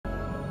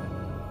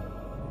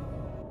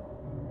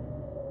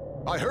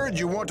I heard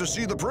you want to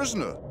see the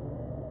prisoner.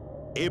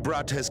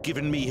 Ibrat has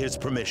given me his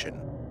permission.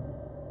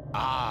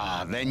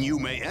 Ah, then you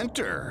may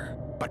enter.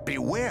 But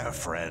beware,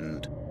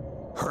 friend.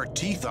 Her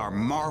teeth are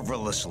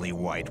marvelously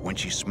white when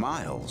she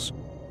smiles,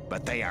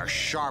 but they are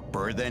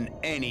sharper than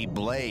any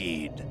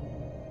blade.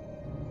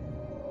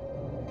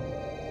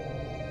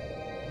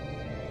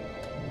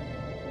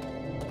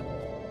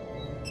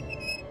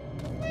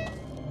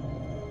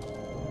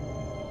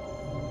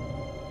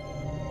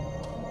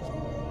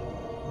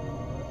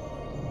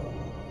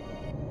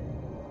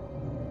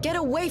 Get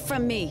away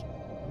from me!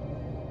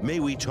 May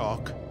we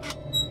talk?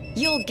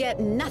 You'll get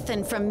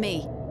nothing from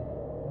me.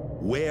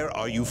 Where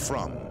are you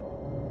from?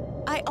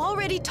 I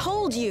already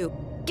told you.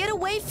 Get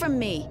away from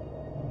me.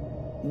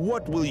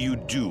 What will you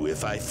do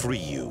if I free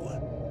you?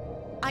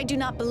 I do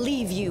not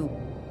believe you.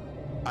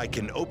 I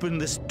can open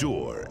this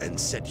door and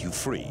set you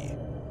free.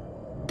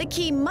 The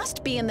key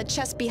must be in the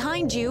chest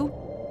behind you.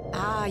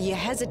 Ah, you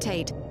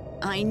hesitate.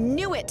 I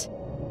knew it.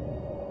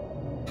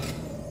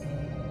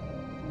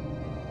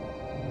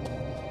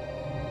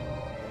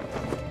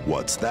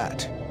 What's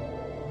that?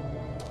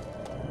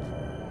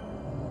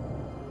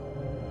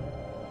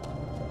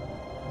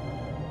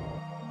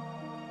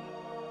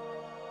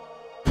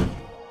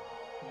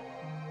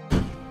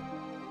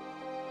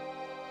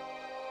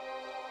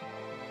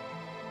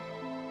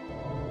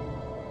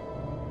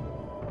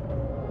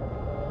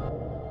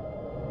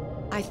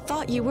 I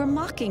thought you were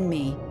mocking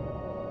me.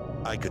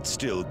 I could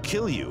still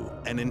kill you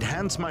and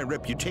enhance my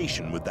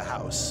reputation with the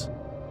house.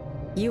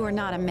 You are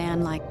not a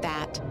man like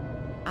that.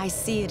 I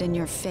see it in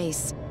your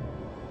face.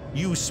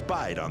 You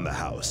spied on the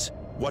house.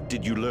 What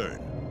did you learn?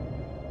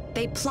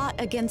 They plot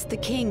against the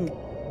king.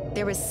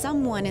 There is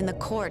someone in the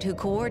court who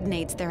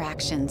coordinates their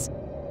actions.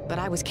 But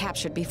I was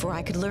captured before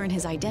I could learn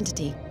his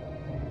identity.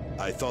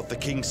 I thought the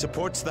king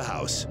supports the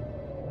house.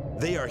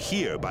 They are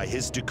here by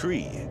his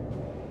decree.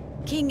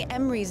 King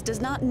Emrys does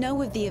not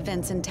know of the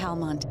events in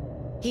Talmont.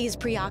 He is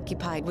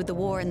preoccupied with the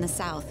war in the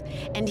south,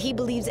 and he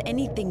believes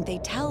anything they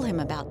tell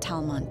him about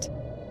Talmont.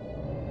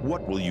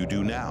 What will you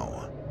do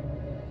now?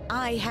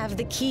 I have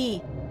the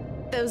key.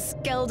 Those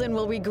Skeldon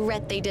will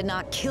regret they did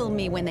not kill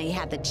me when they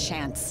had the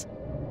chance.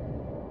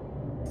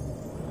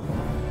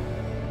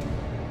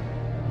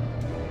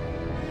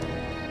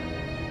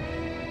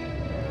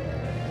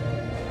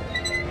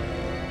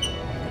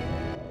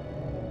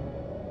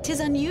 "'Tis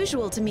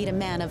unusual to meet a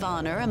man of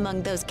honor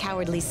among those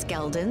cowardly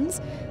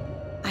Skeldons.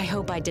 I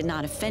hope I did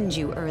not offend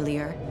you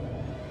earlier."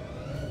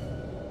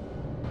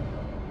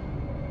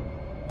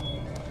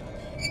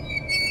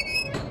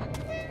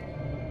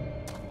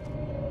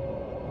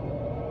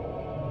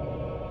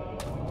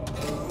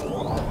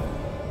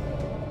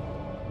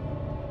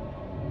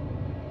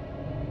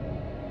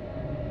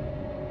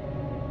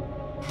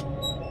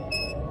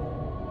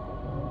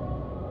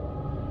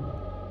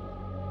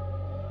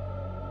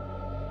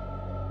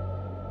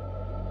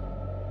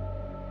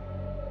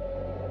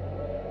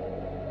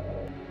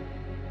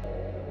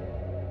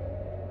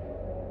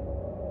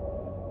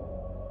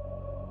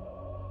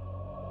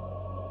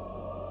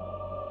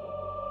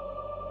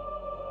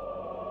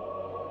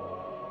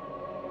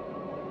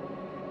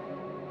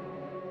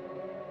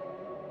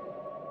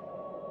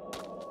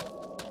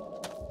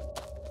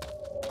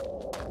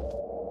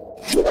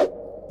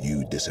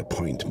 You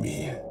disappoint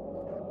me.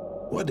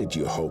 What did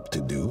you hope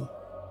to do?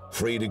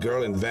 Free the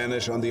girl and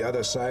vanish on the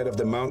other side of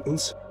the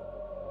mountains?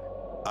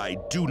 I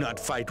do not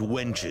fight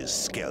wenches,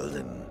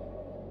 Skeldon.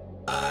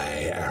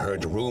 I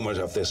heard rumors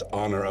of this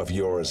honor of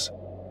yours.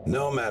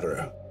 No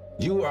matter.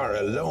 You are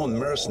a lone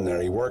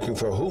mercenary working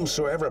for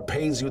whomsoever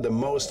pays you the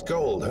most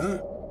gold, huh?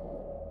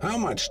 How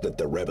much did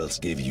the rebels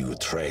give you,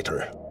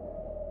 traitor?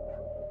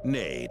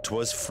 Nay,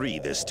 'twas free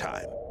this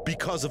time,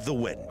 because of the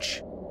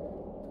wench.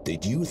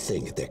 Did you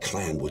think the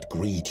clan would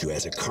greet you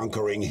as a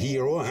conquering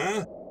hero,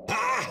 huh?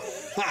 Ha!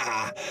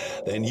 Ha!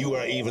 Then you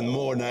are even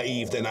more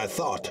naive than I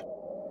thought.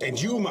 And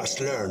you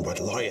must learn what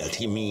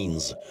loyalty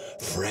means,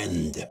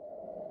 friend.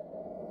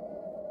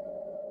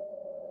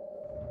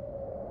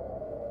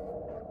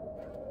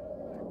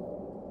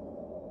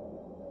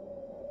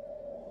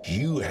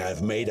 You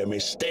have made a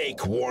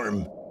mistake,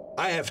 Worm.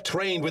 I have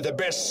trained with the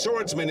best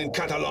swordsmen in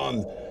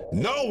Catalan.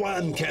 No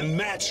one can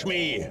match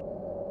me.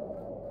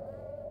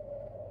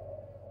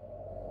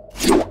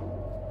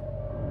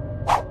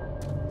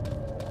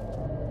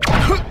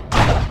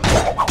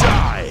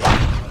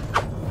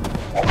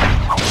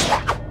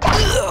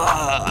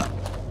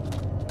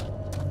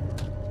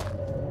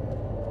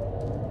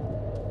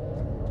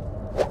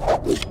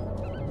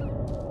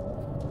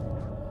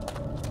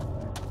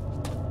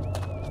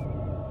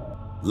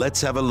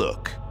 Let's have a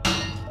look.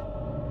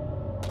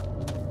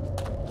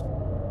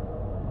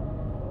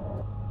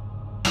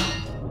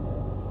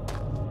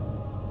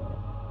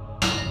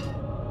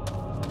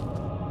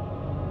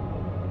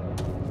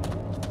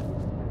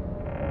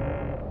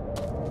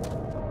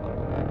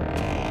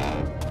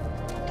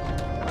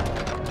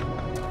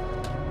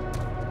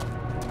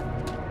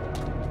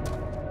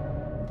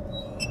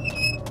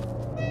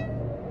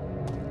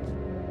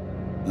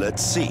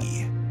 Let's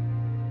see.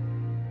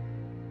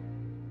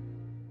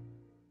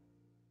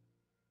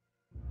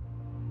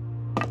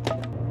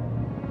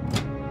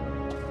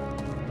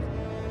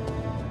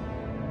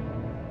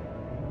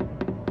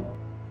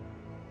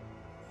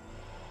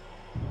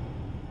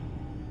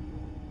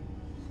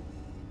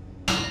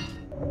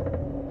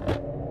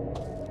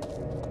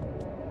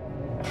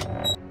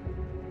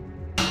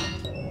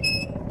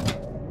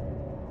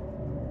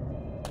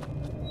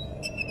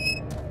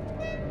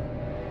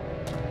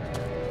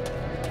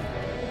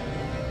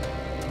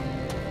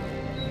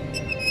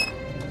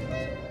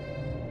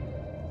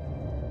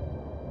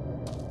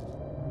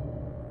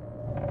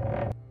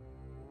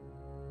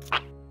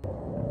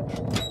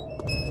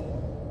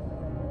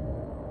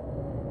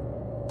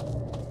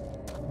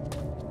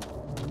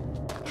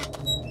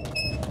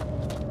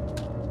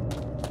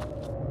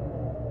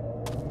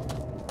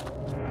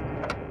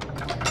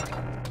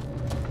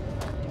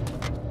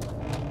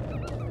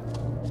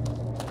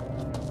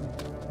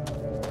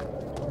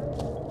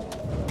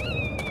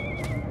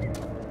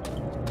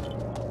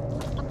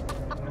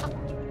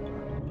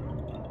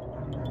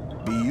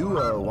 You,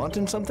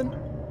 wanting something?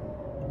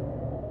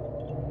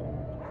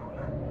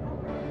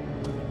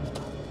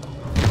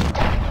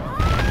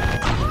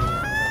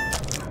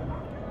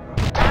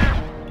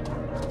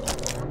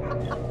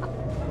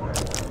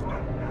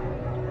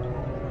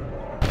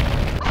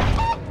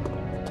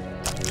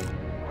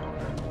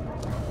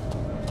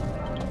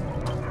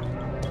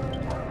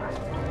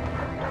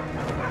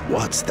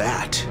 What's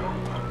that?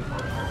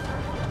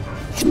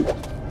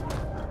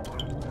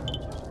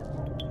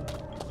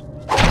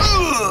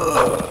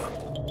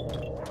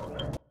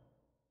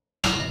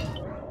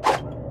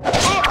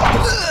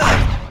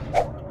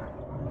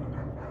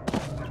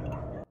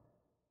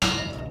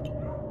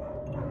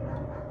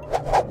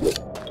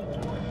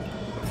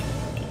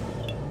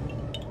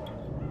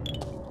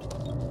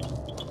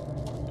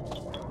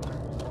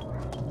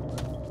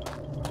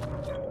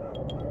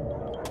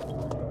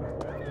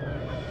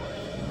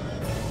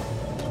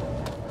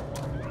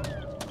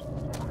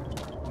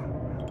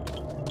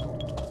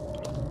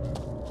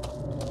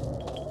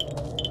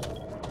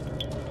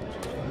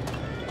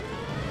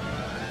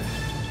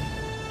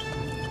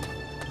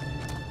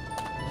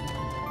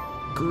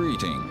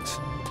 Greetings.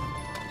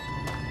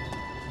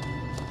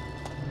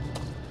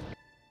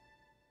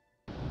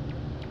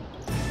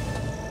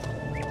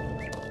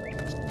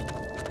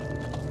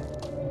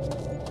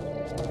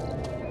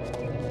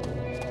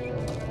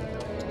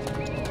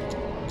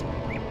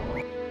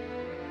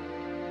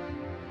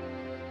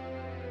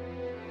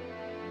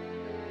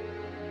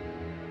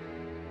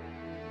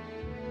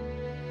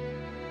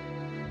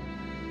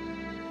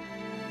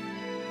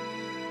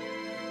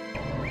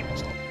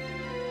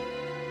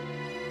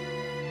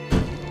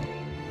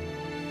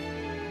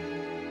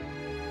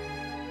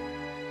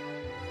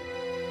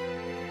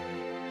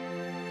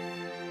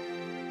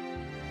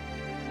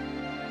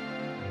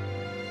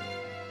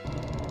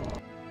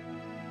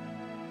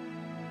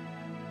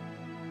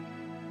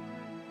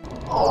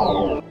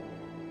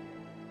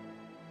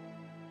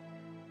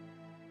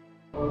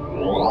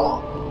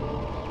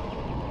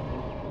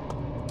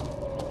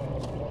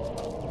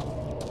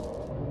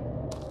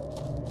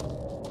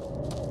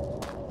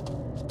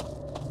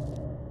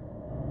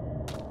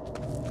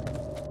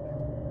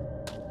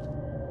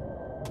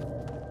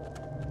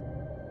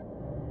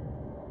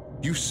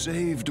 You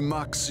saved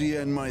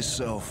Maxia and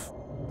myself.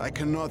 I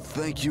cannot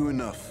thank you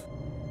enough.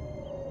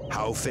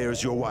 How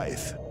fares your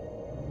wife?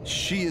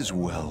 She is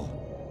well.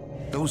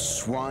 Those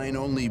swine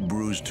only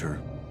bruised her.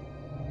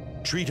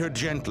 Treat her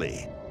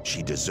gently.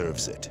 She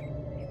deserves it.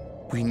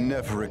 We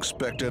never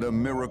expected a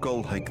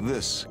miracle like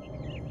this.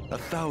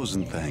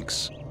 1,000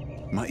 thanks.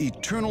 My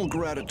eternal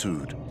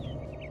gratitude.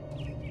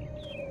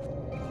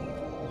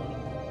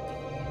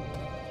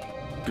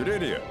 Good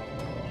idea.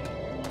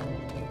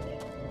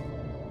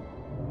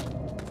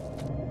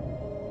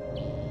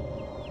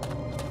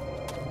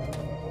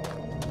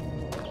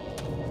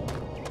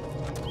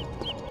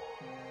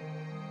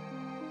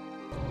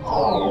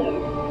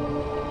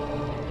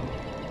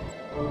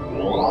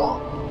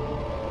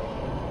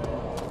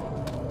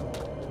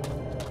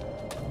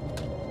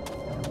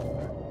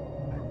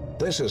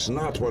 This is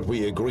not what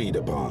we agreed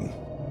upon.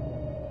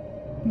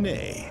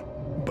 Nay,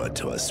 but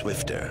 'twas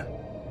swifter.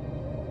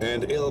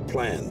 And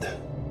ill-planned.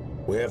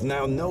 We have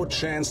now no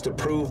chance to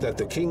prove that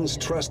the king's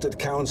trusted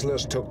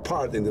counselors took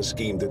part in the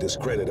scheme to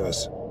discredit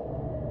us.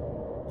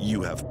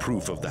 You have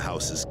proof of the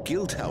house's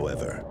guilt,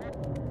 however.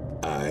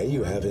 Aye,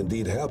 you have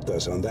indeed helped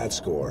us on that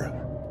score.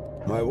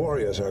 My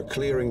warriors are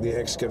clearing the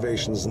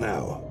excavations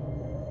now.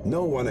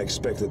 No one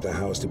expected the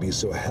house to be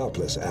so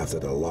helpless after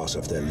the loss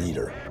of their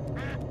leader.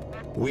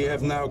 We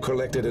have now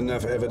collected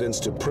enough evidence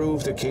to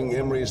prove to King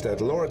Imrys that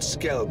Lord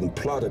Skeldon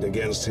plotted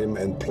against him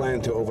and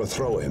planned to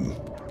overthrow him.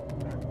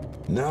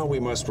 Now we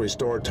must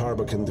restore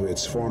Tarbakan to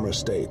its former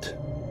state,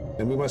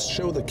 and we must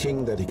show the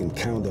king that he can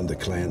count on the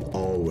clan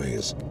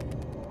always.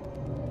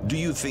 Do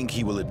you think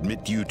he will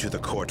admit you to the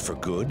court for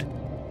good?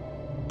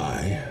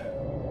 Aye.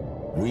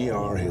 We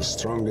are his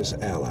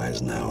strongest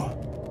allies now,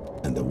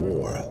 and the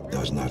war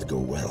does not go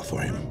well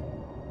for him.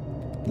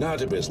 Now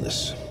to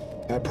business.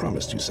 I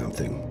promised you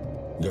something.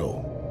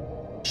 Go.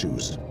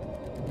 Choose.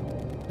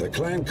 The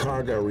Clan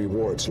Karga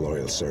rewards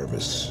loyal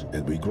service,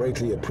 and we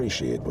greatly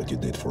appreciate what you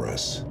did for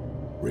us,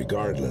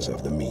 regardless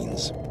of the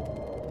means.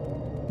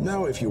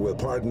 Now, if you will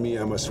pardon me,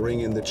 I must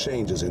ring in the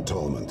changes in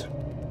Tolmont.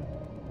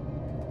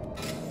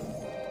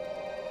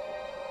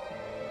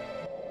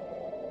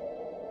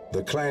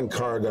 The Clan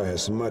Karga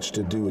has much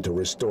to do to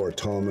restore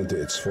Tolmont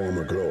to its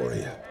former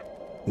glory.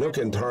 Look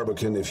in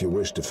Tarbakan if you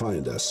wish to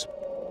find us.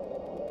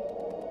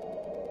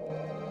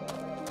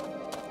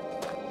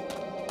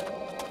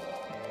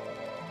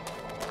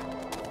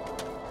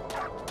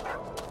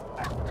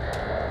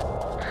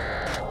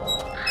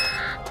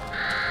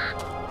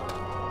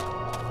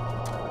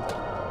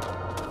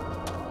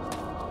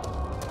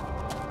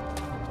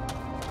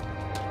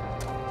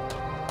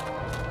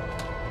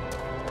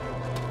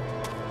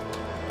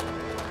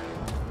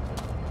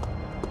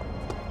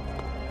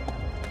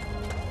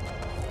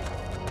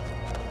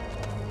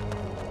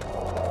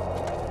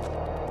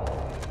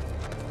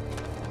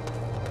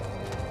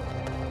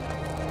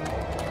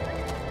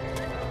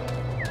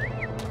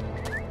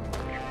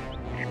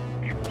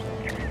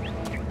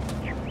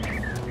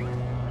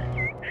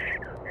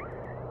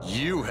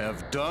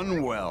 have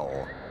done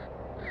well.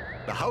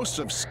 The House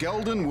of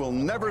Skeldon will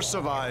never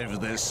survive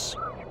this.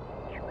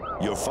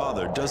 Your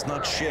father does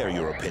not share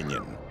your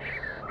opinion.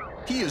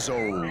 He is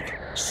old.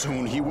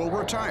 Soon he will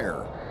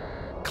retire.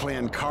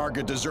 Clan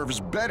Karga deserves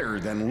better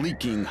than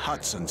leaking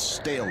huts and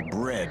stale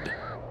bread.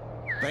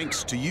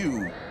 Thanks to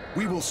you,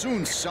 we will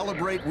soon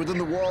celebrate within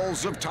the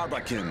walls of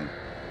Tarbakin.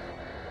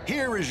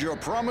 Here is your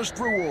promised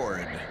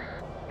reward.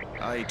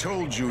 I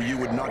told you you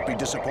would not be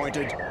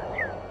disappointed.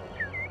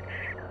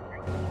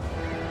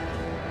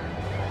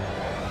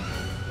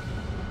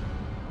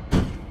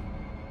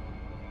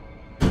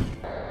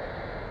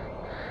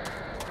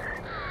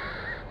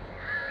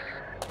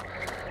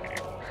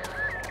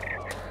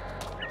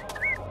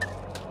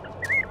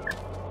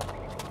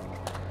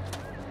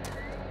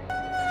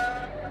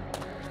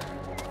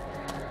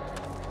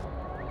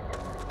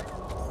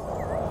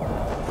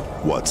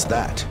 What's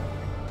that?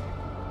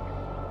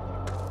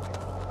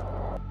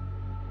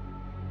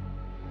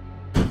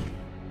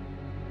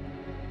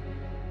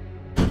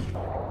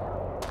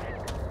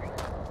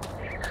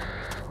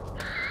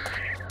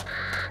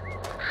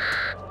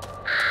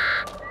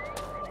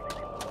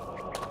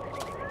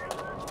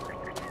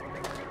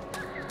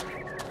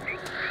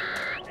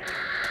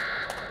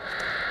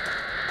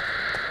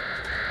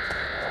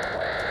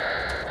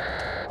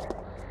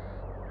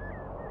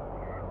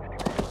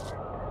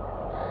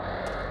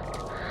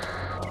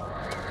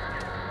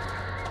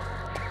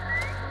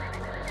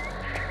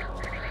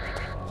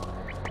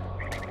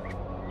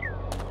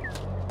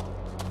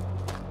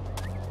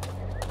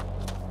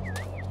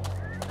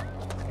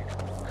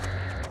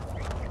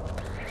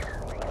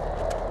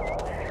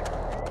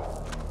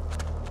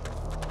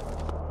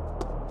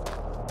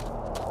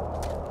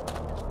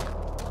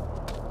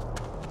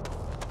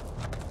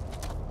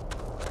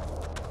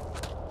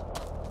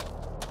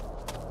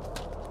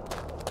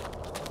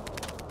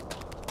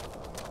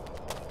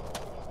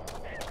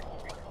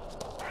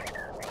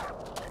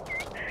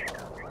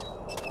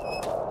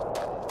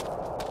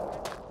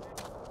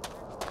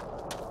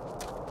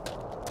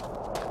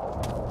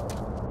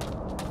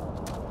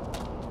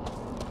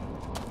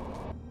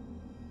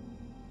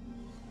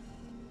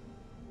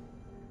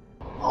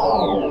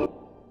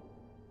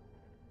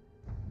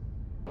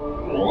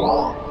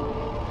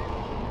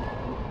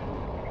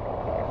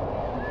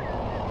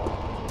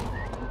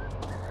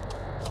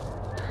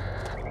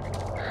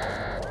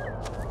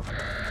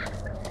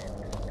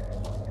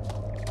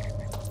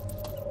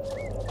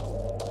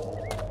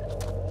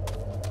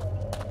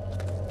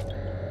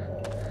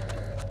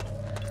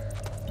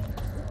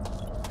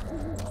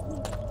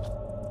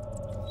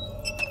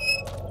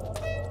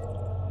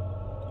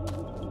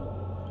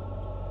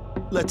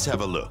 Let's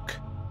have a look.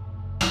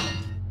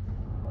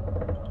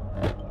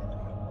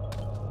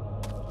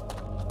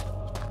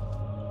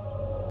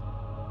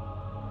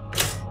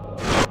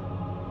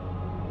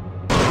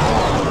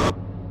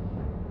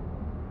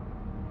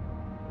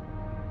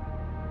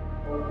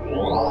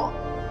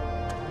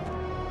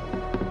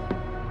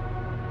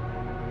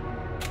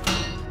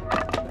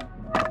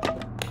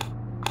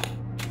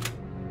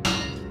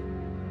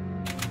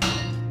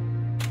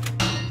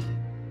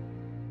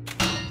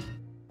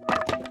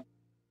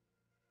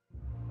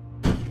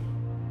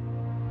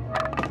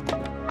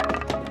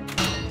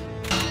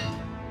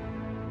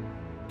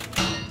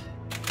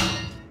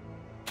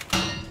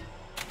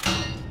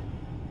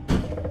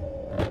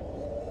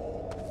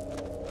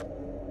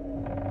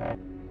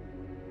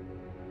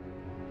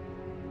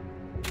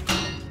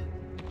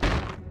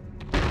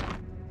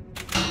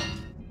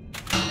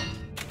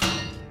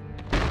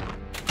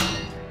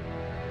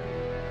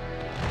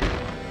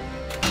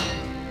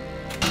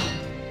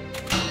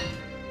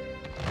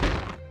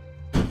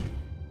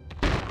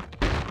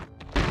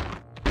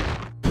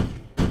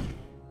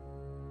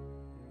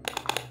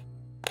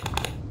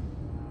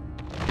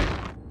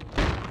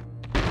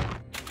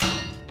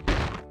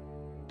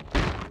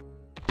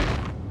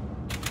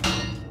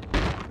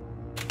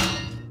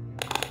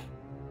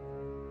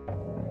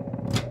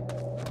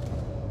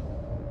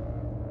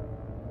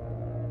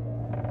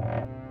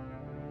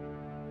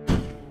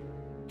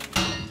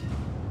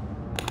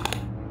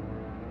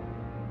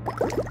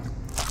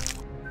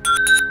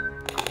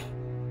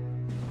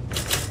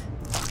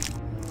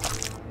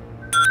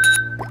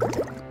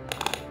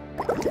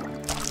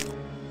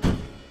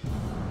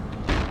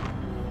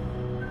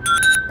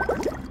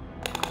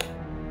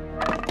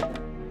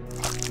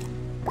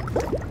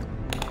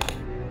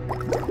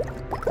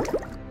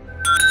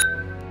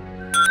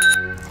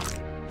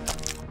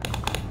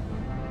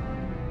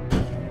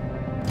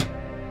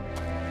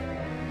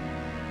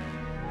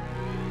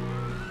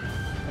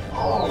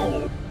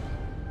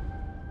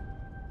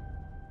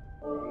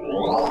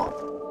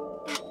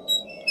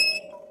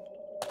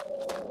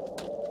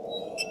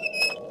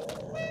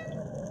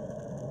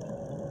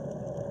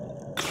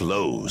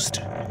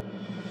 Closed.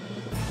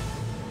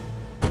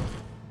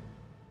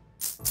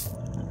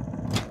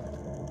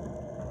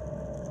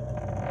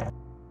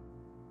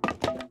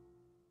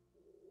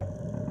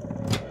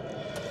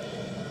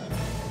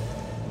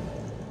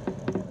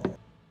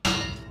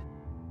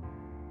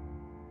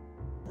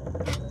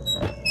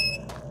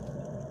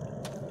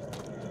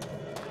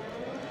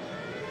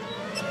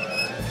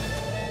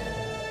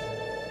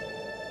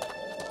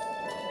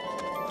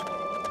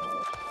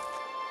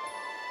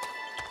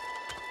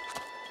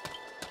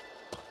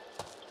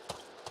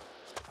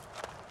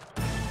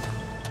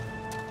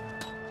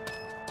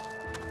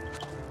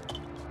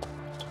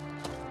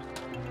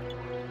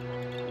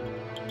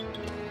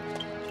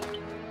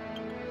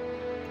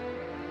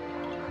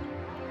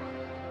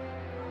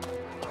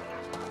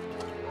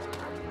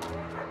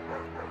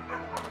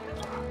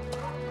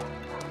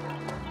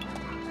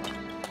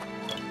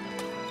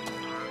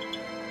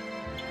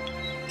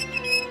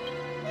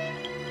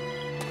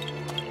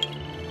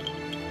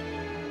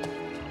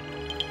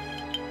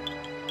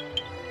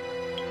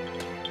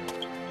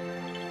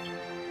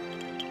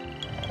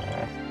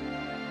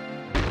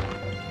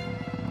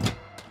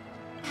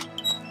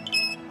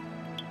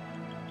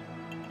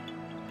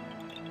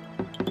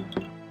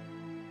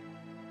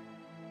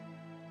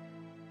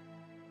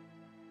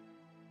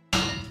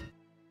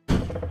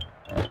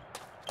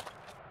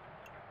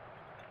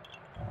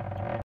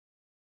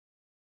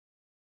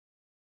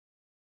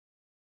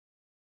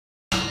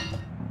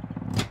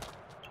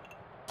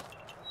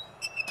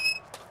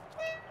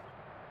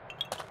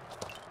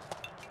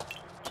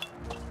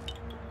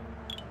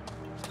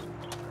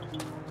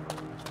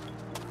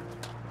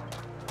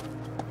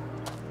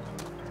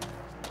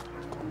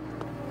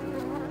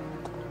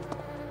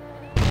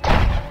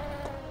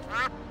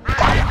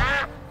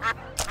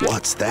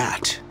 What's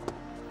that?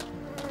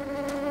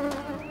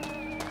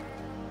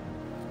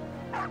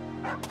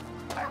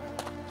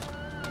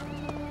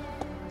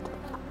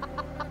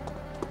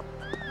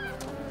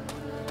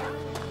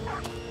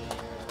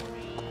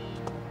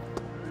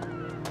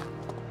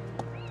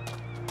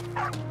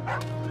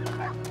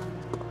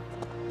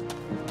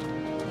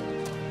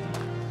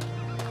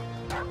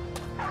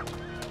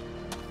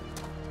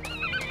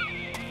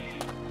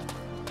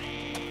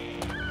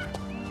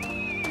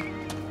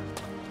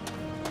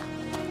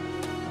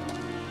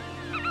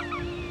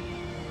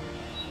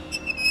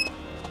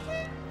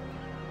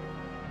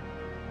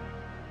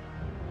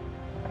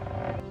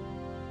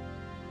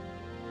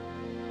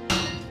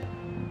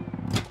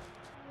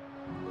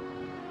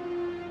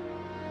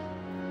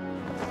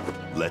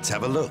 Let's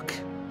have a look.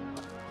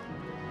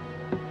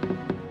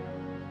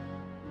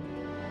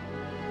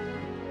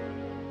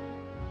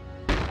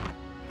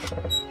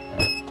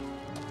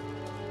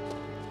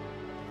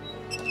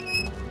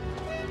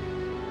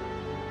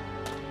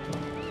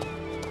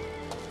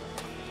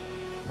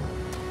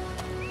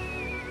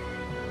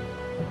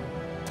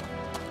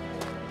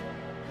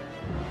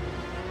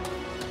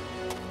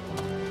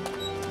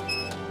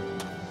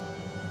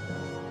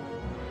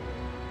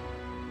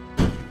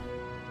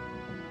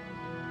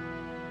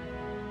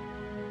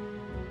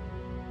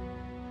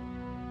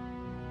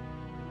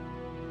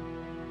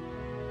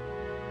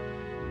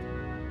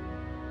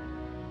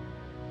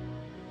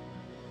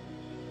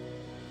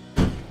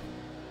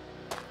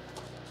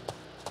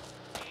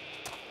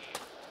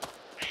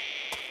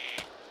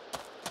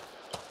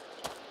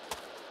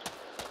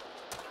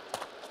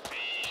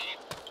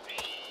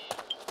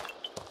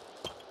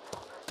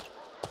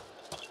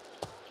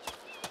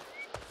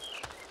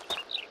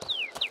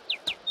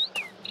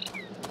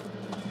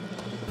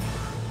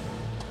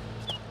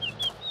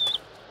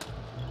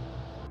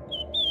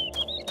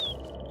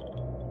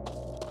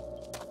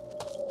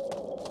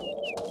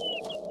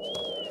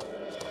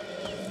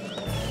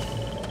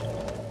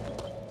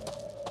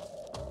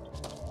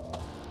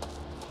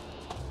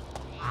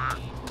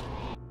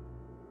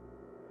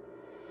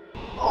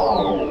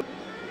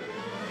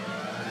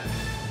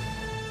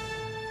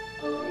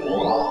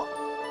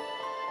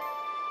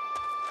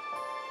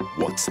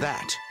 What's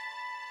that?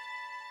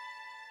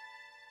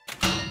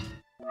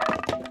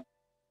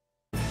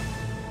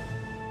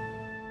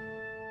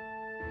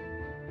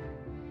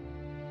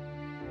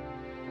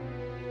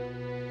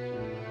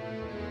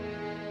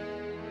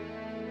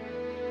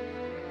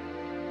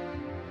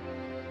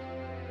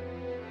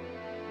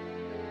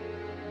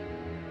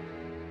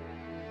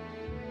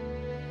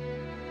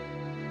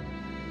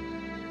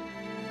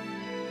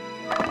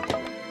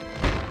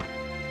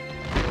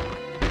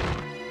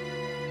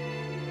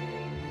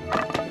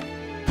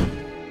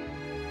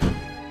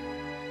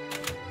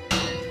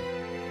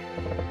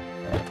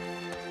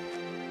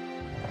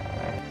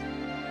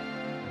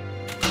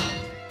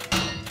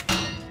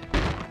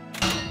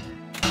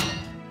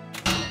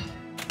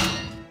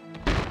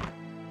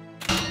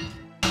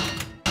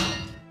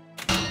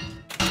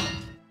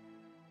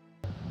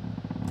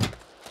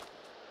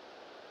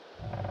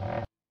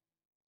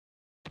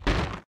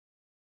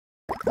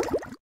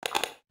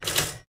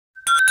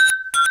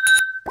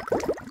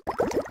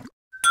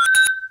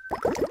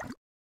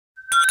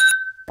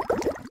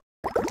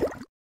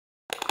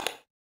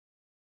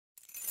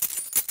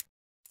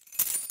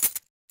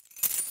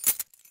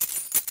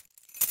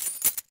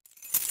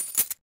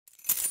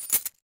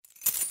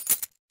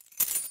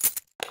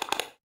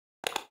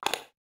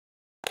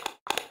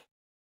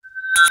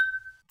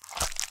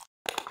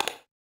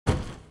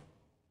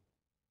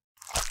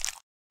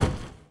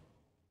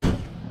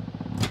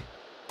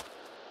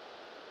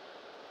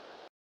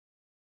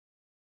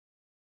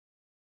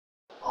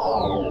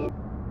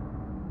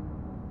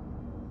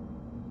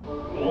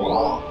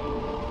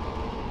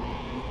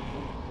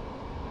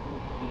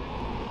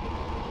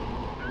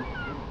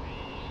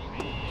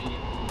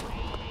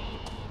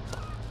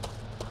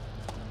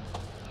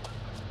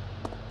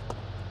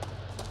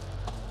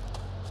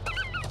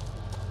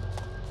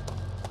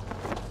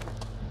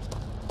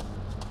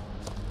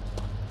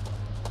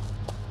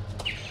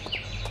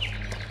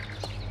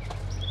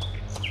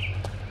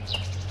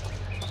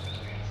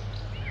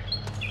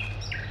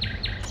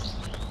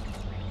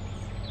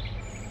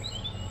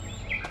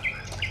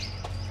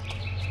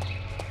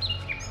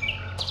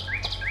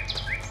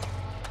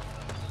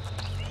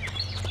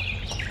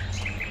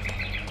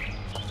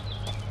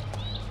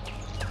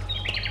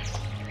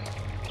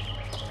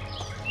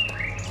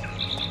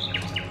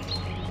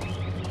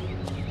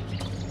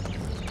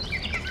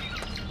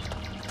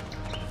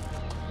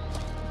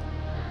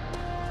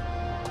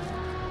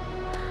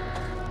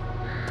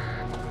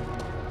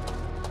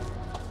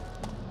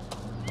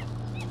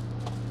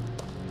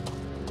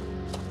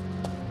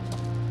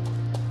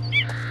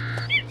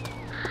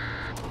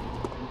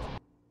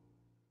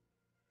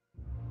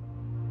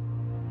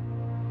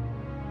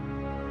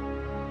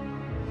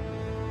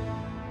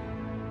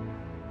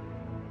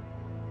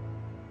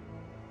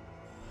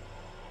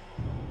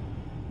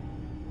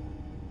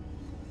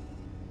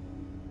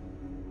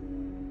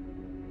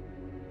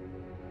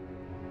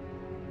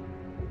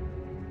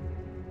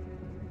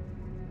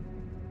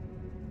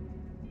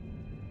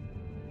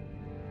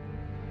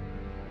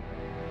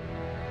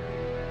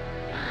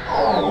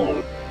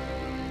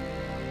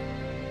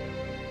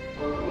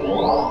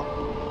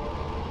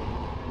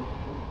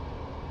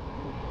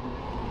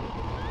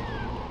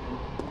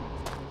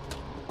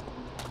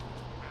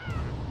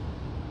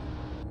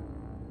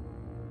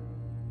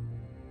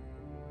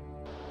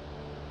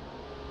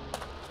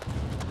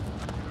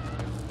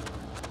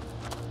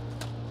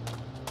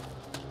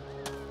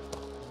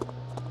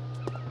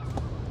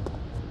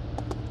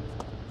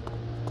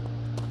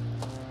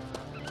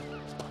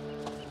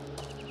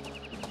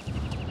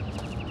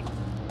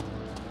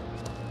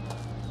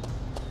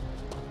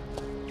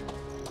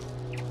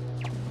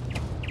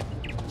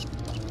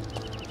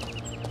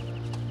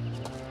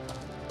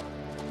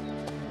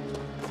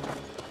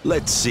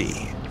 Let's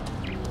see.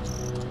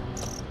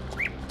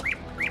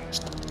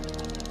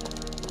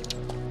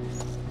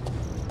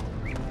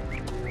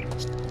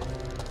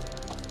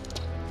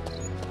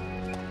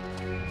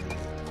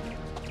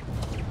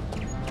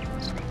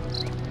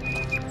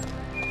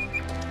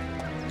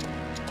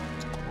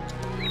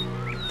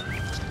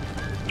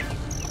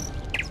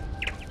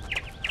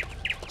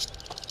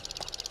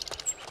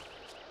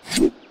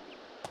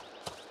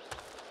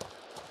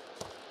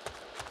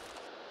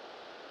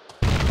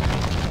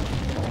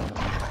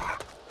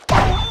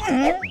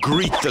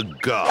 Greet the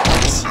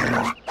gods.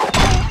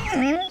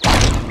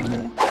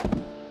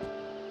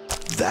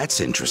 That's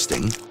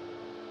interesting.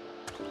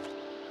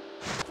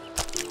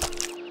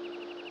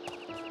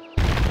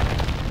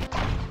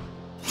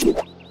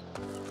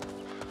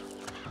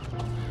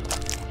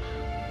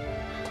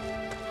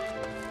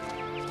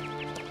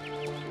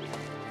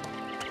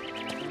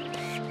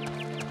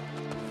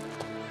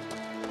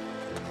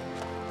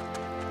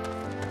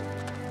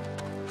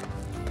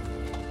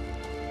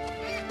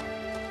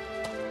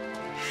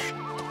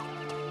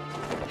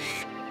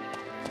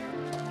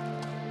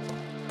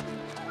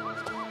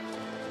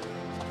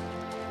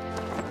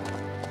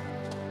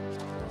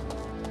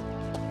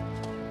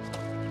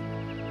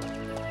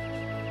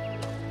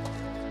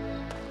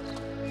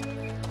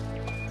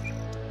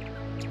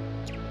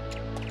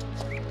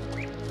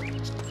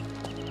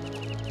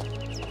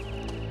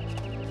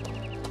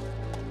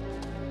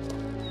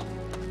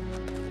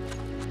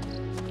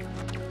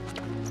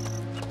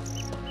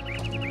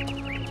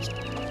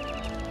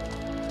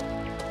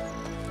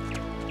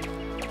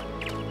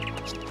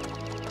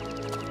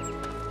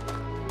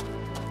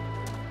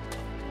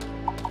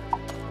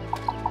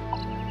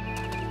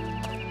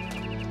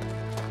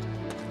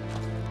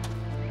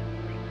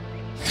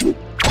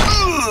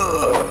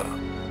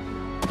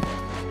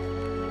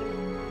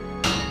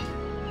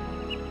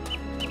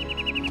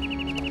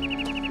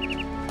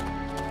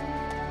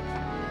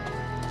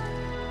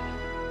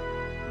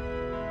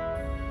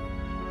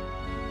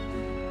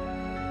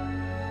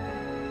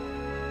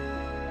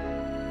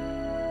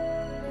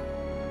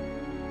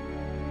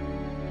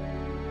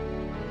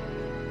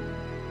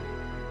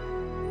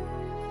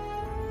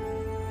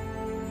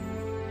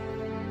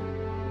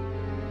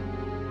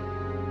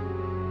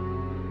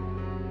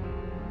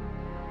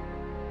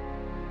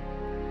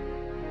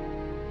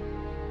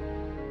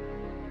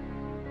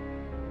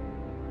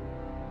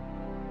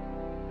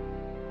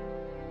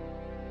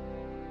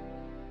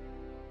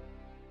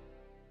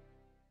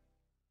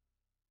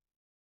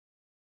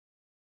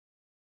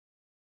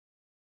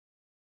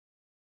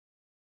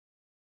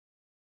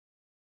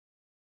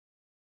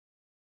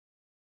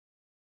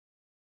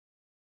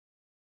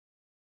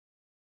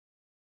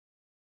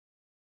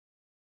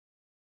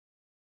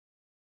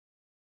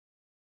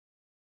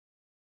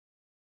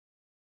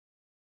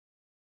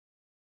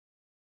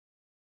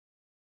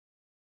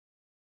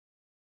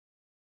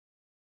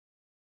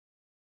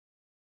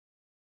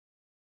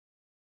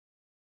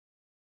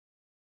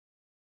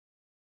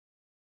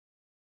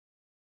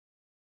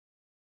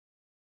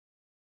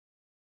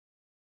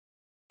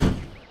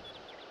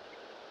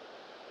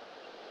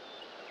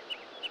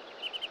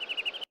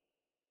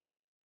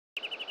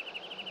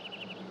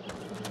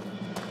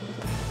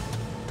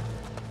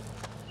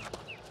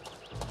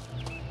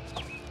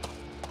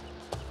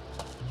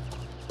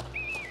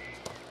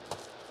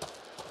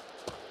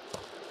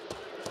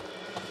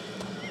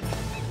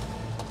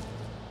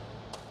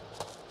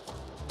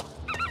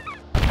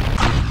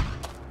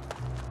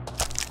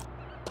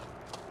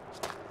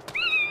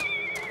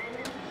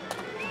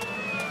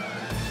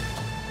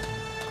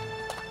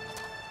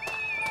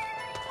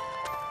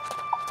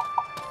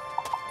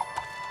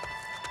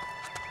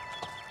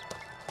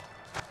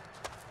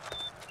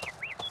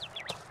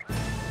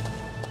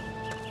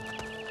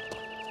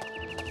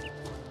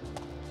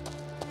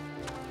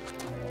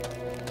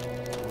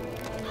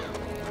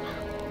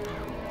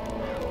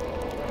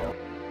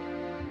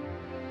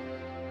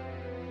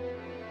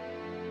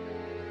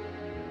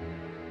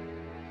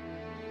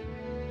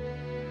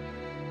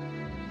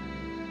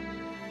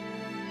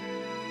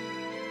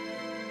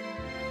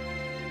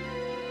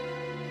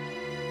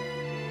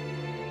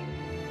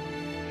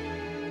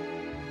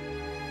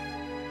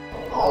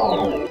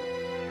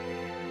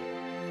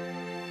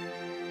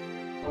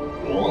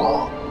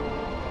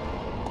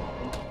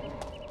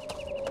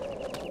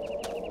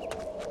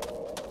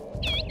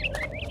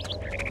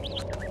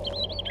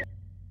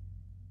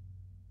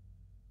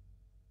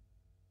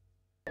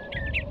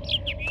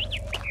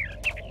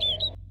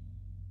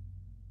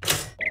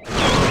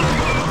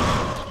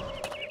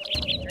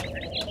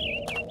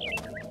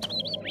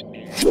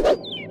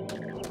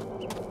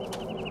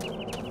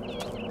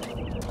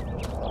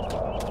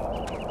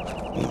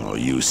 Oh,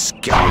 you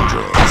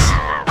scoundrels.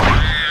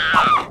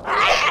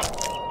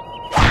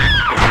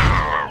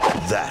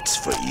 That's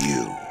for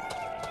you.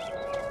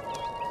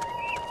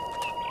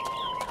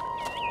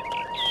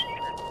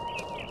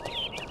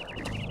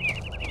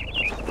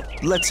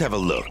 Let's have a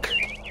look.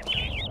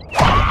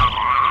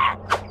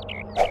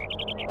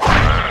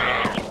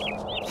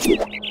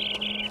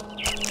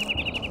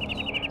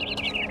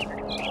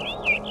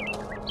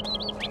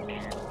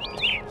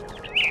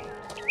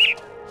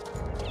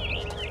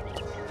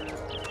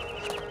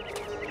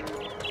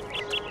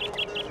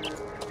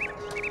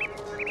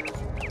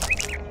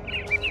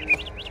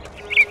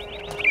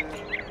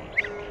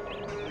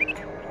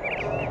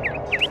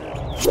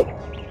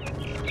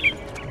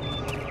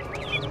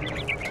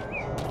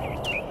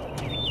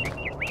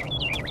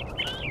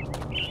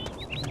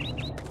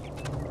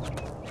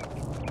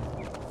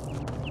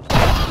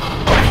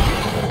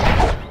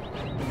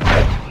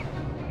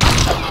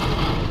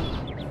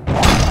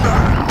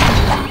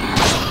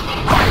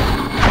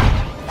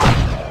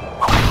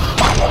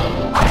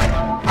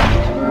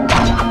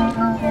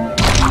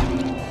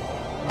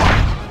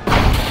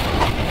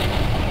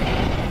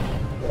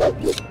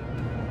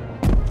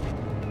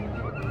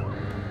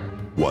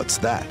 What's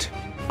that?